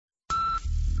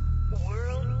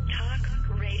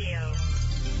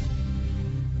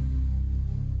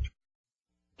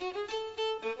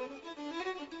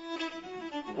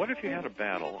What if you had a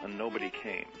battle and nobody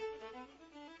came?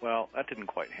 Well, that didn't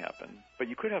quite happen, but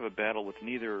you could have a battle with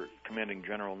neither commanding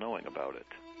general knowing about it.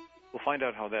 We'll find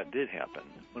out how that did happen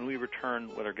when we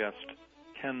return with our guest,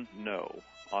 Ken No,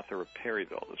 author of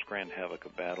Perryville, This Grand Havoc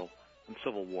of Battle, on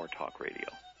Civil War Talk Radio.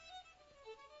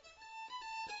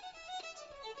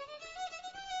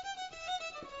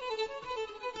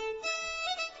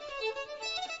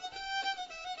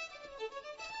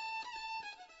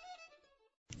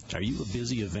 Are you a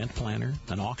busy event planner,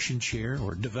 an auction chair,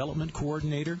 or development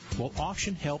coordinator? Well,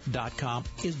 AuctionHelp.com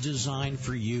is designed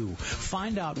for you.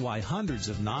 Find out why hundreds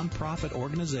of nonprofit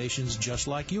organizations just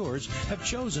like yours have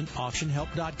chosen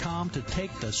AuctionHelp.com to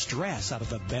take the stress out of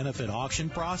the benefit auction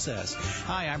process.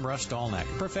 Hi, I'm Russ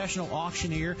Dolnack, professional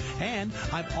auctioneer, and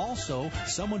I'm also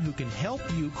someone who can help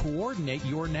you coordinate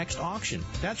your next auction.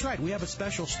 That's right, we have a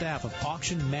special staff of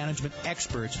auction management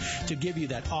experts to give you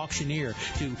that auctioneer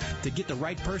to get the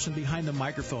right person behind the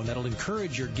microphone that'll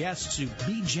encourage your guests to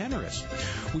be generous.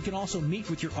 We can also meet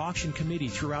with your auction committee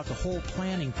throughout the whole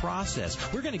planning process.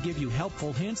 We're going to give you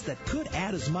helpful hints that could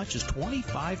add as much as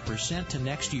 25% to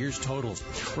next year's totals.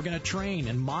 We're going to train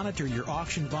and monitor your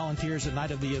auction volunteers the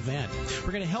night of the event.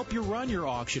 We're going to help you run your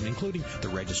auction, including the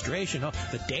registration,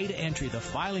 the data entry, the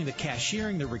filing, the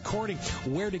cashiering, the recording,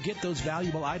 where to get those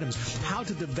valuable items, how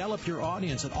to develop your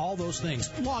audience, and all those things.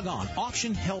 Log on,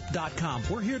 AuctionHelp.com.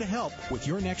 We're here to help with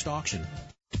your next auction.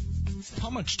 How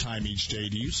much time each day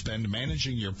do you spend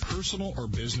managing your personal or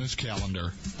business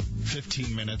calendar?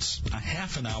 15 minutes, a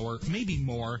half an hour, maybe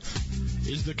more.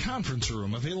 Is the conference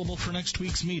room available for next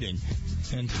week's meeting?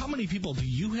 And how many people do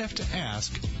you have to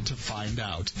ask to find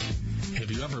out?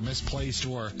 Have you ever misplaced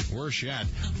or, worse yet,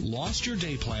 lost your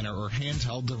day planner or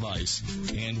handheld device?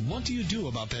 And what do you do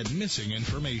about that missing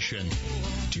information?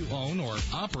 Do you own or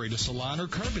operate a salon or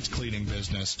carpet cleaning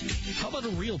business? How about a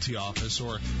realty office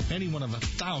or any one of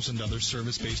 1,000 other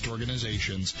service-based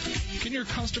organizations? Can your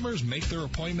customers make their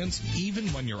appointments even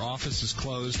when your office is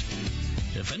closed?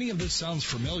 If any of this sounds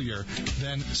familiar,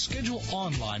 then Schedule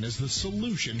Online is the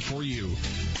solution for you.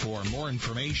 For more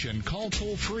information, call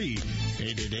toll-free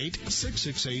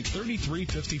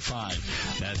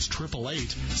 888-668-3355. That's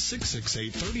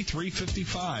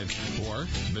 888-668-3355. Or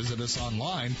visit us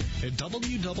online at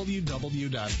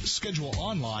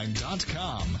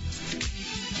www.scheduleonline.com.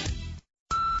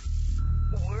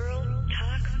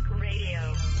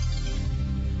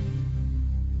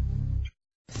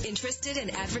 Interested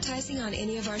in advertising on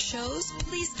any of our shows?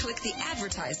 Please click the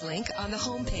Advertise link on the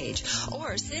homepage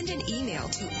or send an email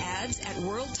to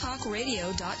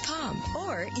ads@worldtalkradio.com.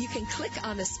 Or you can click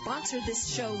on the Sponsor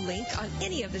This Show link on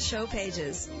any of the show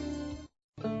pages.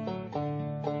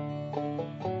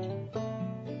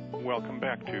 Welcome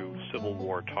back to Civil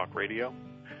War Talk Radio.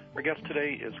 Our guest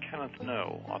today is Kenneth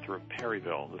No, author of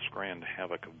Perryville, This Grand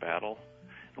Havoc of Battle.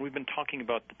 And we've been talking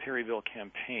about the Perryville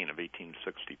campaign of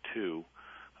 1862,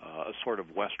 a sort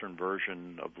of Western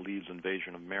version of Lee's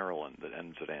invasion of Maryland that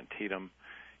ends at Antietam.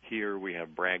 Here we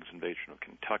have Bragg's invasion of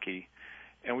Kentucky.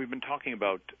 And we've been talking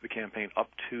about the campaign up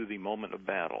to the moment of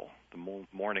battle, the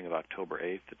morning of October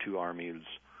 8th. The two armies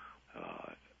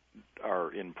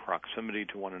are in proximity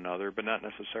to one another, but not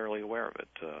necessarily aware of it,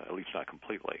 at least not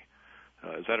completely.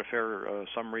 Is that a fair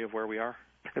summary of where we are?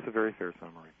 It's a very fair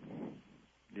summary.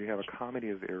 You have a comedy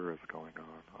of errors going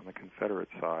on. On the Confederate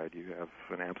side, you have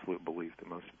an absolute belief that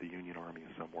most of the Union Army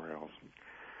is somewhere else.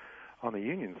 On the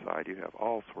Union side, you have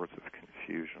all sorts of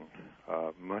confusion,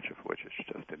 much of which is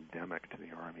just endemic to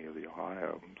the Army of the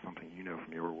Ohio, something you know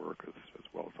from your work as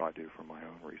well as I do from my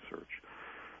own research.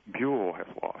 Buell has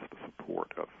lost the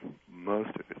support of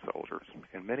most of his soldiers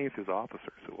and many of his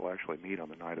officers who will actually meet on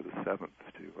the night of the 7th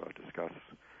to discuss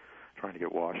trying to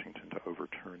get Washington to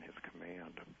overturn his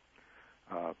command.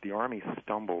 The Army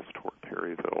stumbles toward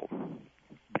Perryville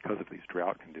because of these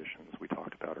drought conditions we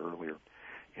talked about earlier,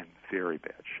 in very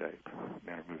bad shape.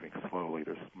 Men are moving slowly.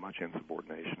 There's much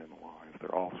insubordination in the lines.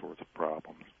 There are all sorts of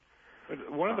problems.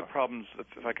 But one of the problems,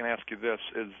 if I can ask you this,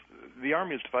 is the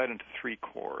Army is divided into three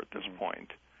corps at this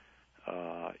point.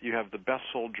 You have the best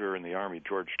soldier in the Army,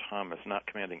 George Thomas, not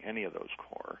commanding any of those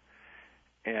corps.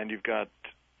 And you've got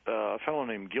a fellow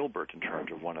named Gilbert in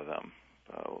charge of one of them.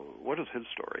 What is his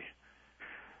story?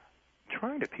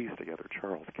 Trying to piece together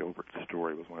Charles Gilbert's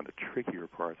story was one of the trickier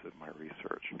parts of my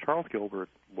research. Charles Gilbert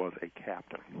was a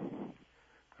captain.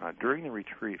 During the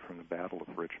retreat from the Battle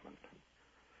of Richmond,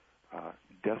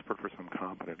 desperate for some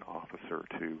competent officer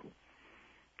to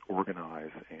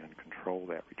organize and control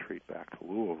that retreat back to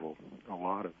Louisville, a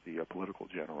lot of the political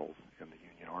generals in the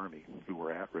Union Army who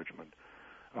were at Richmond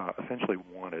essentially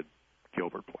wanted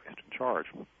Gilbert placed in charge.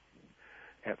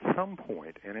 at some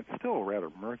point, and it's still rather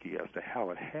murky as to how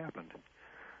it happened,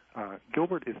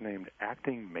 Gilbert is named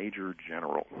acting Major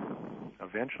General.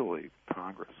 Eventually,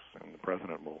 Congress and the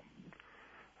President will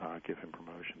give him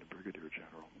promotion to Brigadier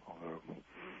General, although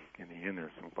in the end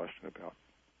there's some question about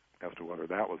as to whether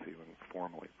that was even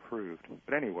formally approved.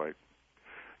 But anyway,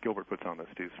 Gilbert puts on those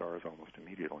 2 stars almost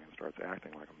immediately and starts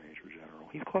acting like a Major General.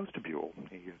 He's close to Buell.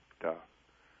 He had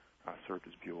served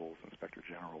as Buell's Inspector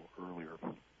General earlier.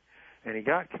 And he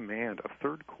got command of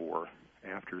 3rd Corps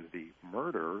after the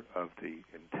murder of the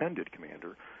intended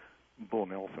commander, Bull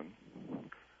Nelson,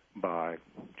 by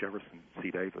Jefferson C.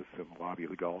 Davis in the lobby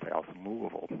of the Galt House in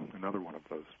Louisville, another one of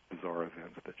those bizarre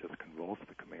events that just convulsed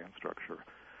the command structure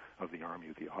of the Army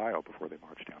of the Ohio before they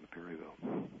marched down to Perryville.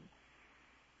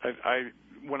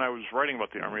 When I was writing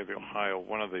about the Army of the Ohio,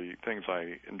 one of the things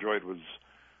I enjoyed was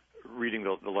reading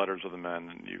the letters of the men,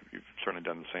 and you've certainly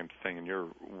done the same thing in your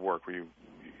work, where you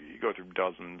go through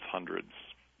dozens, hundreds,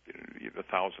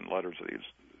 1,000 letters of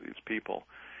these people.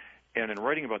 And in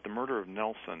writing about the murder of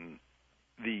Nelson,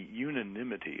 the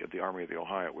unanimity of the Army of the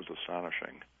Ohio was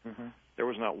astonishing. Mm-hmm. There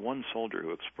was not one soldier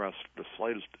who expressed the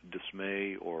slightest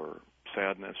dismay or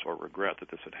sadness or regret that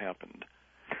this had happened.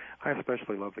 I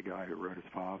especially love the guy who wrote his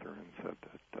father and said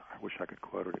that, I wish I could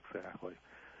quote it exactly,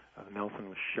 Nelson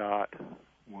was shot,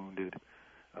 wounded,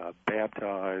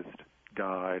 baptized,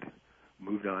 died,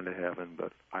 moved on to heaven,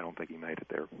 but I don't think he made it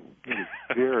there. He was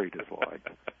very disliked.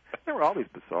 There were all these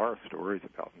bizarre stories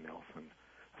about Nelson,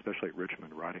 especially at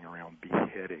Richmond, riding around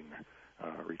beheading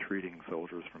retreating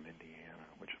soldiers from Indiana,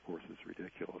 which, of course, is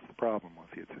ridiculous. The problem was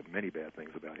he had said many bad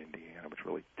things about Indiana, which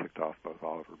really ticked off both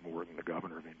Oliver Morton, the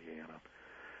governor of Indiana,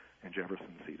 and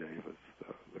Jefferson C. Davis.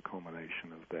 The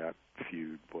culmination of that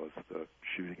feud was the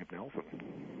shooting of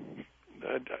Nelson.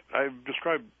 I've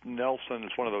described Nelson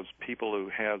as one of those people who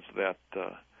has that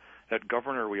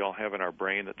governor we all have in our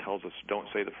brain that tells us don't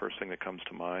say the first thing that comes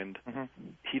to mind. Mm-hmm.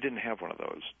 He didn't have one of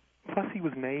those. Plus, he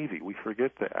was Navy. We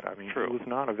forget that. I mean, True. He was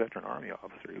not a veteran Army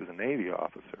officer. He was a Navy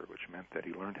officer, which meant that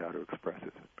he learned how to express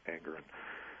his anger in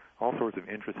all sorts of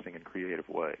interesting and creative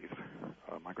ways.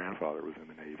 My grandfather was in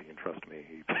the Navy, and trust me,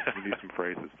 he knew some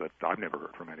phrases that I've never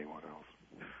heard from anyone else.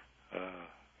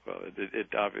 Well,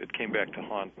 it came back to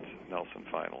haunt Nelson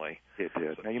finally. It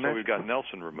did. So, now we've got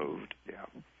Nelson removed. Yeah.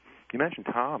 You mentioned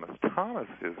Thomas. Thomas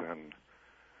is in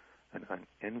an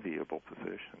unenviable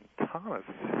position. Thomas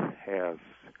has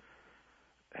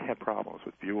had problems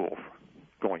with Buell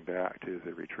going back to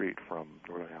the retreat from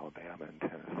northern Alabama and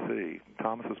Tennessee.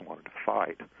 Thomas has wanted to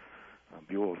fight.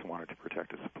 Buell has wanted to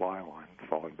protect a supply line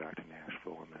falling back to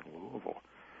Nashville and then Louisville.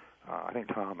 I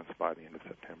think Thomas, by the end of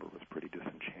September, was pretty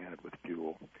disenchanted with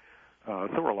Buell.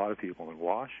 So were a lot of people in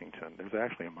Washington. There's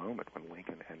actually a moment when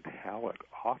Lincoln and Halleck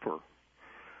offer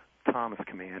Thomas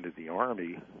command of the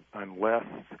Army unless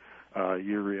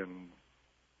you're in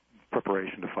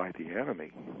preparation to fight the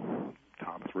enemy.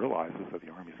 Thomas realizes that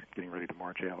the Army's getting ready to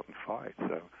march out and fight,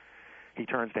 so he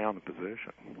turns down the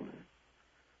position.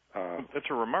 It's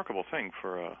a remarkable thing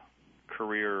for a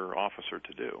career officer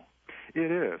to do.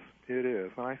 It is.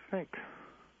 And I think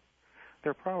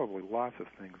there are probably lots of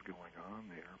things going on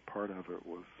there. Part of it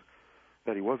was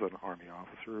that he was an Army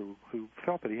officer who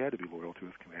felt that he had to be loyal to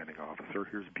his commanding officer.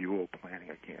 Here's Buell planning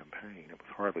a campaign. It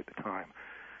was hardly the time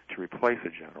to replace a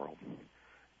general.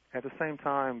 At the same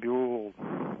time, Buell,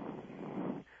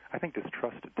 I think,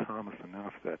 distrusted Thomas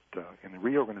enough that in the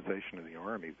reorganization of the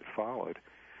Army that followed,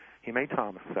 he made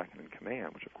Thomas second in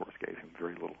command, which, of course, gave him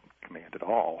very little command at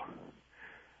all,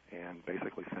 and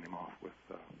basically sent him off with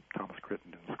Thomas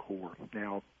Crittenden's corps.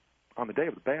 Now, on the day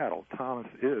of the battle, Thomas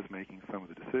is making some of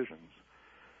the decisions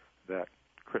that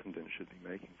Crittenden should be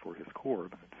making for his corps,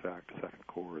 but in fact, the Second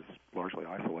Corps is largely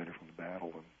isolated from the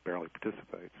battle and barely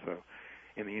participates, so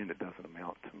in the end, it doesn't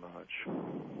amount to much.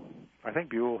 I think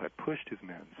Buell had pushed his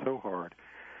men so hard,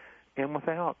 and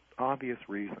without obvious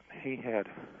reason. He had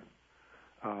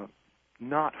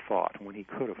not fought when he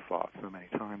could have fought so many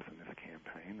times in this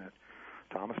campaign that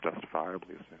Thomas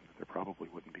justifiably assumed that there probably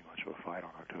wouldn't be much of a fight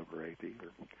on October 8th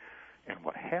either. And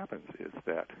what happens is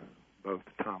that both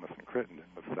Thomas and Crittenden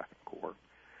with Second Corps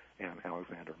and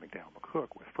Alexander McDowell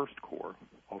McCook with First Corps,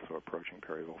 also approaching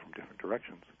Perryville from different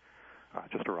directions,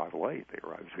 just arrive late. They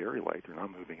arrive very late. They're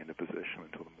not moving into position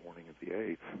until the morning of the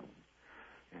 8th.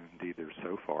 And indeed, they're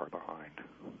so far behind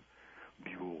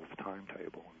Buell's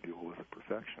timetable, and Buell is a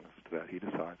perfectionist, that he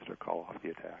decides to call off the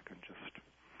attack and just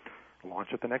launch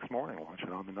it the next morning, launch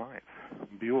it on the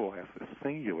 9th. Buell has this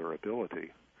singular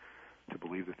ability to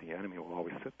believe that the enemy will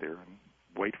always sit there and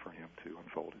wait for him to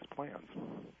unfold his plans.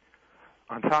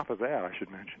 On top of that, I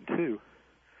should mention, too,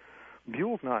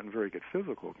 Buell's not in very good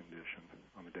physical condition.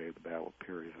 on the day of the Battle of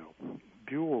Perryville.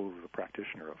 Buell was a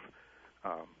practitioner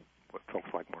of what folks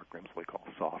like Mark Grimsley call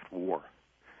soft war,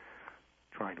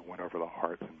 trying to win over the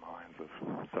hearts and minds of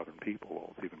Southern people.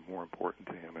 Well, it's even more important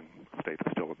to him in a state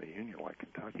that's still in the Union, like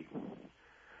Kentucky.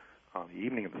 On the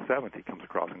evening of the 7th, he comes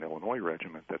across an Illinois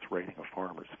regiment that's raiding a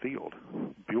farmer's field.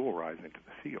 Buell rides into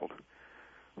the field,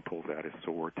 pulls out his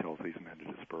sword, tells these men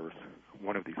to disperse.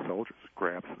 One of these soldiers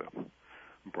grabs the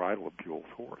bridle of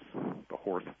Buell's horse. The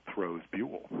horse throws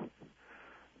Buell.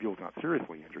 Buell's not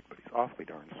seriously injured, but he's awfully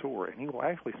darn sore, and he will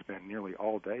actually spend nearly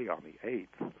all day on the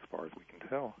 8th, as far as we can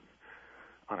tell,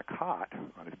 on a cot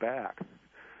on his back,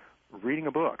 reading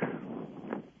a book,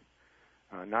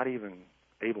 not even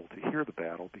able to hear the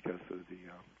battle because of the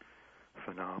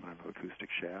phenomenon of acoustic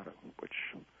shadow, which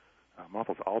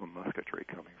muffles all the musketry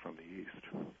coming from the east.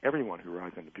 Everyone who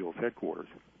rides into Buell's headquarters,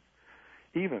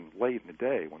 even late in the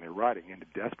day when they're riding in to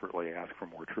desperately ask for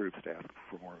more troops, to ask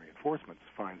for more reinforcements,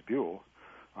 finds Buell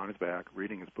on his back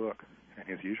reading his book, and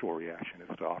his usual reaction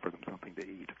is to offer them something to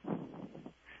eat.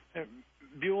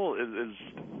 Buell is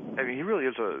I mean, he really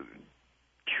is a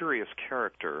curious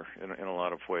character in a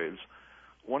lot of ways.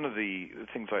 One of the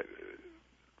things I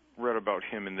read about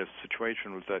him in this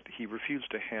situation was that he refused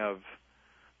to have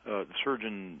the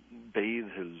surgeon bathe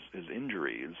his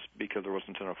injuries because there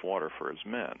wasn't enough water for his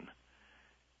men,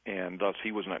 and thus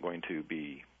he was not going to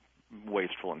be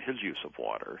wasteful in his use of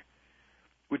water,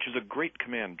 which is a great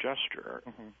command gesture,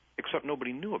 except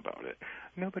nobody knew about it.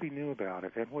 Nobody knew about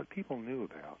it, and what people knew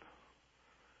about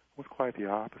was quite the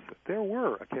opposite. There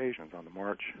were occasions on the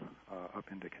march up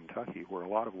into Kentucky where a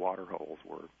lot of water holes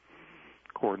were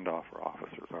cordoned off for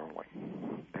officers only.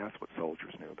 That's what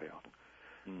soldiers knew about.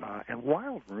 And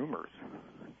wild rumors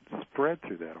spread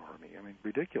through that army. I mean,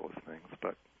 ridiculous things,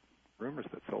 but rumors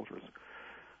that soldiers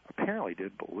apparently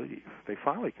did believe. They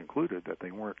finally concluded that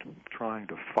they weren't trying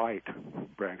to fight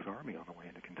Bragg's army on the way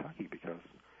into Kentucky because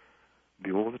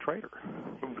Buell was a traitor.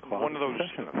 He was a closet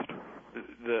secessionist.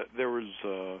 There was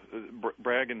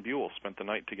Bragg and Buell spent the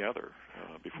night together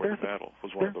before the battle.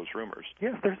 Was one of those rumors.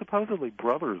 Yes, they're supposedly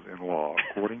brothers-in-law,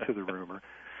 according to the rumor.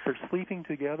 They're sleeping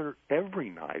together every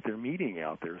night. They're meeting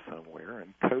out there somewhere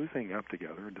and cozying up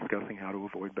together and discussing how to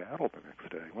avoid battle the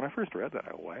next day. When I first read that,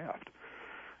 I laughed.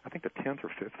 I think the 10th or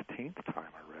 15th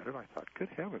time I read it, I thought, good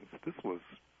heavens, this was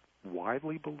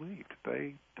widely believed.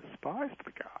 They despised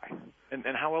the guy.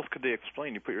 And how else could they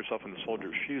explain? You put yourself in the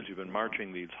soldier's shoes. You've been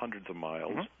marching these hundreds of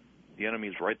miles. The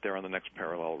enemy's right there on the next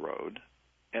parallel road,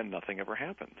 and nothing ever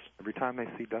happens. Every time they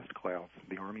see dust clouds,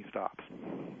 the army stops.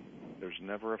 There's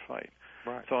never a fight.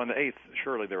 Right. So on the 8th,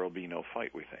 surely there will be no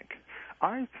fight, we think.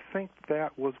 I think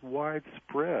that was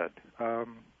widespread.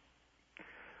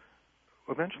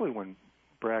 Eventually when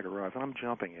Bragg arrives, and I'm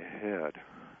jumping ahead,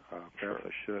 perhaps I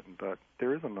shouldn't, but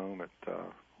there is a moment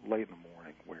late in the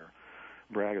morning where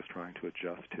Bragg is trying to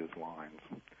adjust his lines.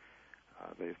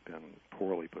 They've been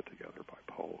poorly put together by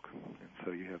Polk, and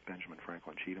so you have Benjamin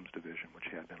Franklin Cheatham's division, which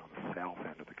had been on the south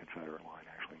end of the Confederate line,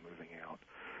 actually moving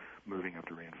up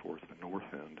to reinforce the north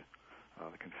end,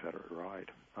 the Confederate right.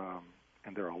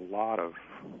 And there are a lot of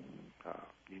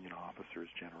Union officers,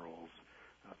 generals,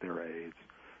 their aides.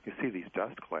 You see these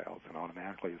dust clouds and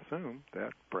automatically assume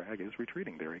that Bragg is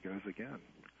retreating. There he goes again.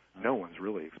 No one's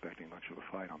really expecting much of a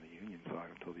fight on the Union side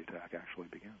until the attack actually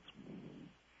begins.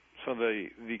 So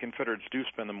the Confederates do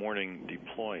spend the morning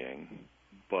deploying,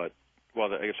 but,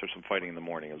 well, I guess there's some fighting in the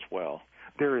morning as well.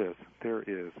 There is.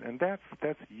 And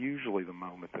that's usually the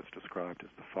moment that's described as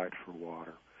the fight for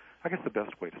water. I guess the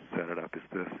best way to set it up is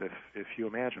this. If you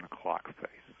imagine a clock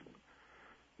face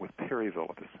with Perryville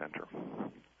at the center,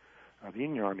 the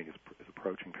Union Army is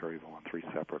approaching Perryville on 3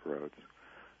 separate roads.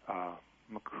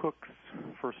 McCook's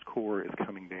First Corps is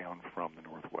coming down from the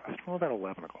northwest from about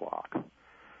 11 o'clock.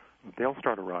 They'll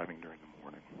start arriving during the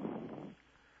morning.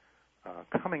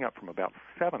 Coming up from about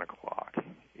 7 o'clock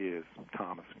is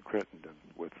Thomas and Crittenden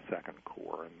with Second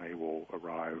Corps, and they will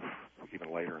arrive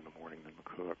even later in the morning than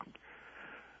McCook.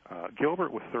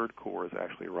 Gilbert with Third Corps has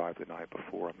actually arrived the night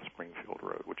before on the Springfield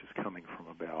Road, which is coming from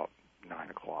about 9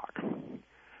 o'clock.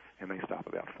 And they stop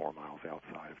about 4 miles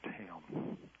outside of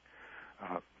town.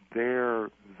 There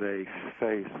they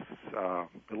face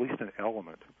at least an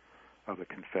element of the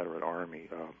Confederate Army.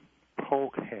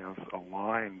 Polk has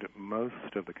aligned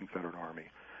most of the Confederate Army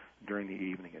during the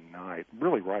evening and night,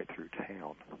 really right through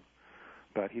town.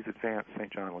 But he's advanced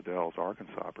St. John Liddell's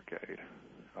Arkansas Brigade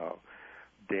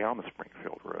down the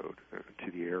Springfield Road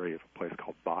to the area of a place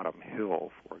called Bottom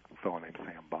Hill for a fellow named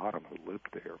Sam Bottom who lived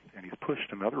there. And he's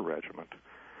pushed another regiment,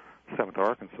 7th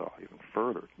Arkansas, even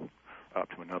further up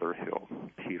to another hill,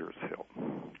 Peters Hill.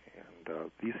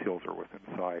 And these hills are within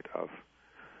sight of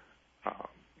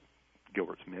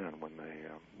Gilbert's men when they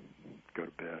go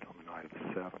to bed on the night of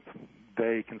the 7th.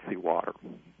 They can see water.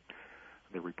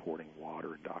 They're reporting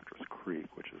water in Doctors Creek,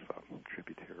 which is a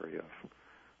tributary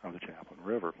of the Chaplin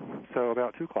River. So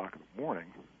about 2 o'clock in the morning,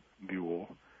 Buell,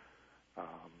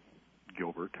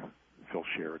 Gilbert, Phil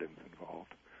Sheridan's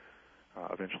involved,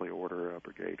 eventually order a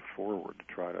brigade forward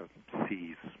to try to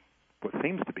seize what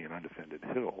seems to be an undefended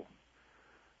hill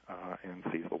and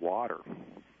seize the water.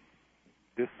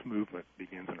 This movement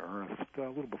begins in earnest a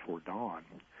little before dawn.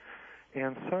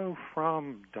 And so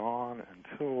from dawn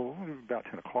until about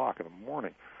 10 o'clock in the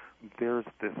morning, there's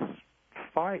this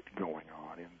fight going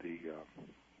on in the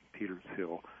Peters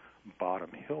Hill,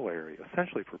 Bottom Hill area,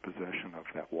 essentially for possession of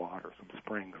that water, some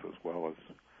springs as well as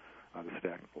the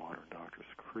stagnant water in Doctors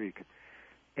Creek.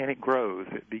 And it grows.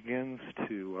 It begins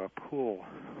to pull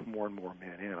more and more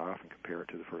men in. I often compare it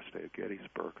to the first day of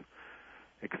Gettysburg,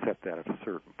 except that at a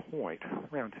certain point,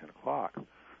 around 10 o'clock,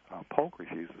 Polk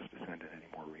refuses to send in any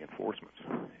more reinforcements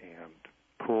and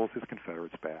pulls his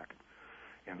Confederates back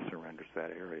and surrenders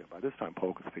that area. By this time,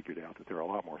 Polk has figured out that there are a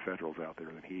lot more Federals out there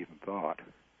than he even thought.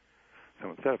 So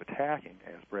instead of attacking,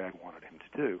 as Bragg wanted him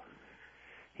to do,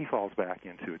 he falls back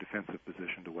into a defensive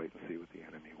position to wait and see what the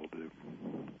enemy will do.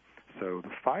 So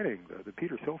the fighting, the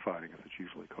Peters Hill fighting, as it's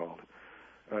usually called,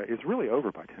 is really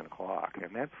over by 10 o'clock,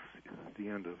 and that's the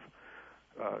end of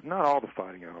not all the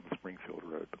fighting out on the Springfield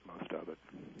Road, but most of it.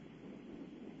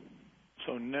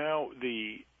 So now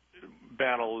the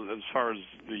battle, as far as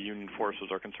the Union forces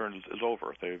are concerned, is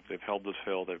over. They've held this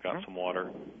hill. They've got some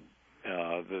water.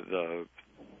 The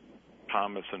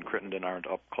Thomas and Crittenden aren't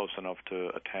up close enough to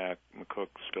attack.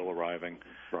 McCook's still arriving.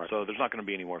 Right. So there's not going to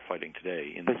be any more fighting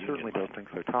today in the Union. They certainly don't think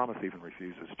so. Thomas even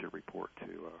refuses to report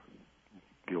to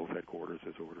Buell's headquarters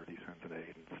as ordered. He sends an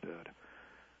aide instead.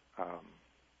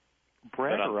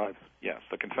 Bragg arrives. Yes,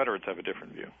 the Confederates have a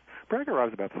different view. Bragg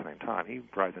arrives about the same time. He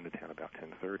rides into town about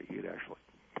 10:30. He had actually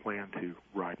planned to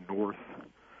ride north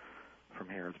from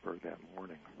Harrisburg that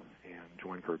morning and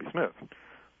join Kirby Smith.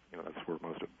 You know, that's where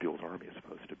most of Buell's army is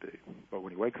supposed to be. But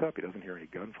when he wakes up, he doesn't hear any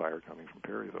gunfire coming from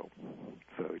Perryville.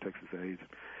 So he takes his aides.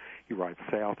 He rides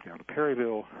south down to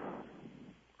Perryville,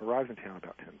 arrives in town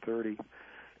about 10:30,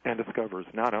 and discovers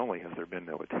not only has there been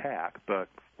no attack, but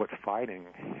what fighting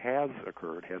has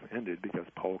occurred has ended because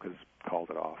Polk has called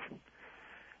it off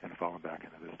and fallen back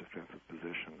into this defensive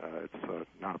position. It's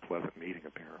not a pleasant meeting,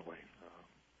 apparently.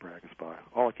 Bragg is, by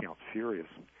all accounts, furious.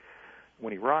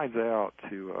 When he rides out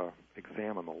to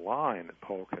examine the line that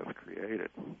Polk has created,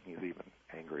 he's even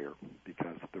angrier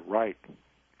because the right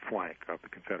flank of the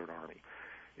Confederate Army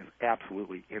is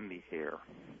absolutely in the air.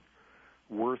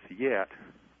 Worse yet,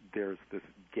 there's this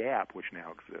gap which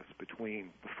now exists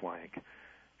between the flank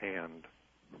and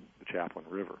the Chaplin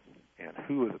River. And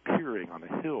who is appearing on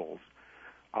the hills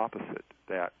opposite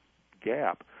that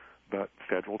gap but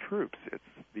Federal troops? It's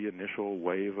the initial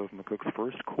wave of McCook's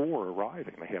First Corps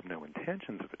arriving. They have no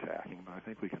intentions of attacking, but I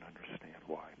think we can understand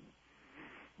why.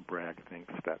 Bragg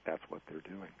thinks that that's what they're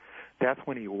doing. That's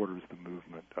when he orders the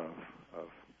movement of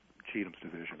Cheatham's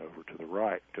division over to the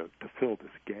right to fill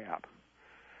this gap.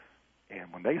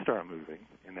 And when they start moving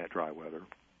in that dry weather,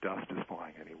 dust is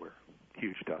flying anywhere,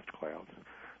 huge dust clouds.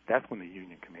 That's when the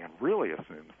Union command really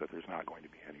assumes that there's not going to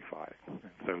be any fighting.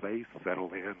 And so they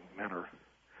settle in, men are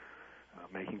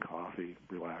making coffee,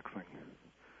 relaxing,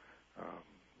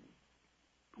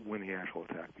 when the actual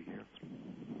attack begins.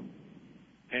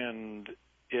 And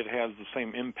it has the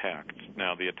same impact.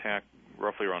 Now, the attack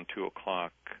roughly around 2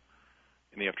 o'clock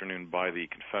in the afternoon by the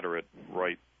Confederate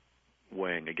right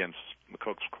wing against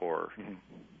McCook's Corps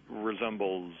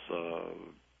resembles,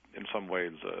 in some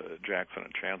ways, Jackson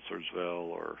at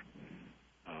Chancellorsville or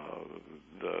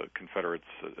the Confederates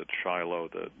at Shiloh,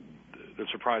 the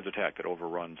surprise attack that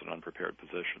overruns an unprepared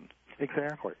position.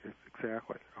 Exactly.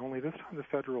 Only this time the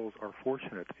Federals are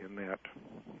fortunate in that,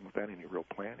 without any real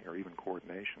planning or even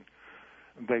coordination,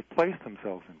 they place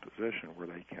themselves in position where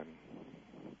they can,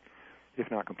 if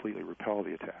not completely repel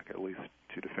the attack, at least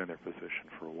to defend their position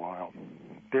for a while.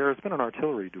 There has been an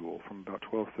artillery duel from about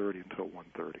 12:30 until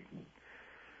 1:30.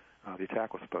 The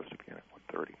attack was supposed to begin at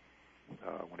 1:30.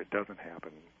 When it doesn't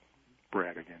happen,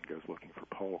 Bragg again goes looking for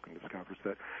Polk and discovers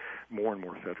that more and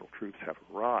more Federal troops have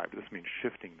arrived. This means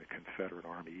shifting the Confederate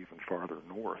Army even farther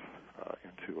north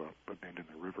into a bend in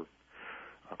the river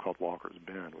called Walker's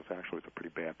Bend. It was actually a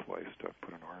pretty bad place to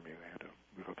put an army. They had to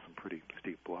move up some pretty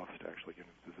steep bluffs to actually get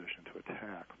in position to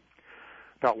attack.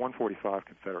 About 1:45,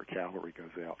 Confederate cavalry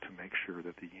goes out to make sure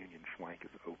that the Union flank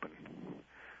is open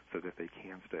so that they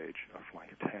can stage a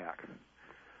flank attack.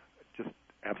 Just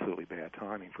absolutely bad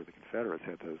timing for the Confederates.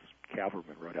 Had those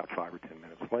cavalrymen rode out 5 or 10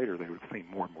 minutes later, they would have seen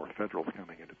more and more Federals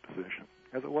coming into position.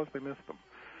 As it was, they missed them.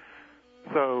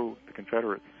 So the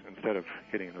Confederates, instead of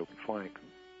hitting an open flank,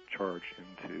 charge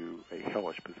into a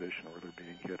hellish position where they're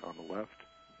being hit on the left,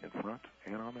 in front,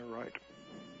 and on their right.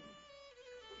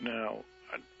 Now,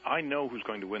 I know who's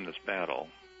going to win this battle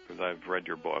because I've read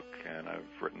your book and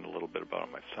I've written a little bit about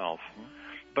it myself,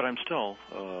 but I'm still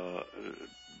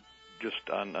just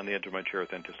on the edge of my chair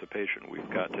with anticipation. We've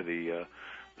got to the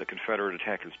Confederate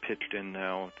attack is pitched in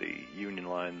now. The Union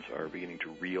lines are beginning to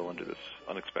reel under this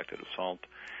unexpected assault,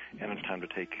 and it's time to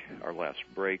take our last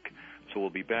break. So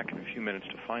we'll be back in a few minutes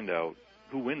to find out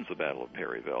who wins the Battle of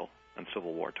Perryville on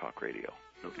Civil War Talk Radio.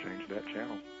 Don't change that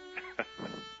channel.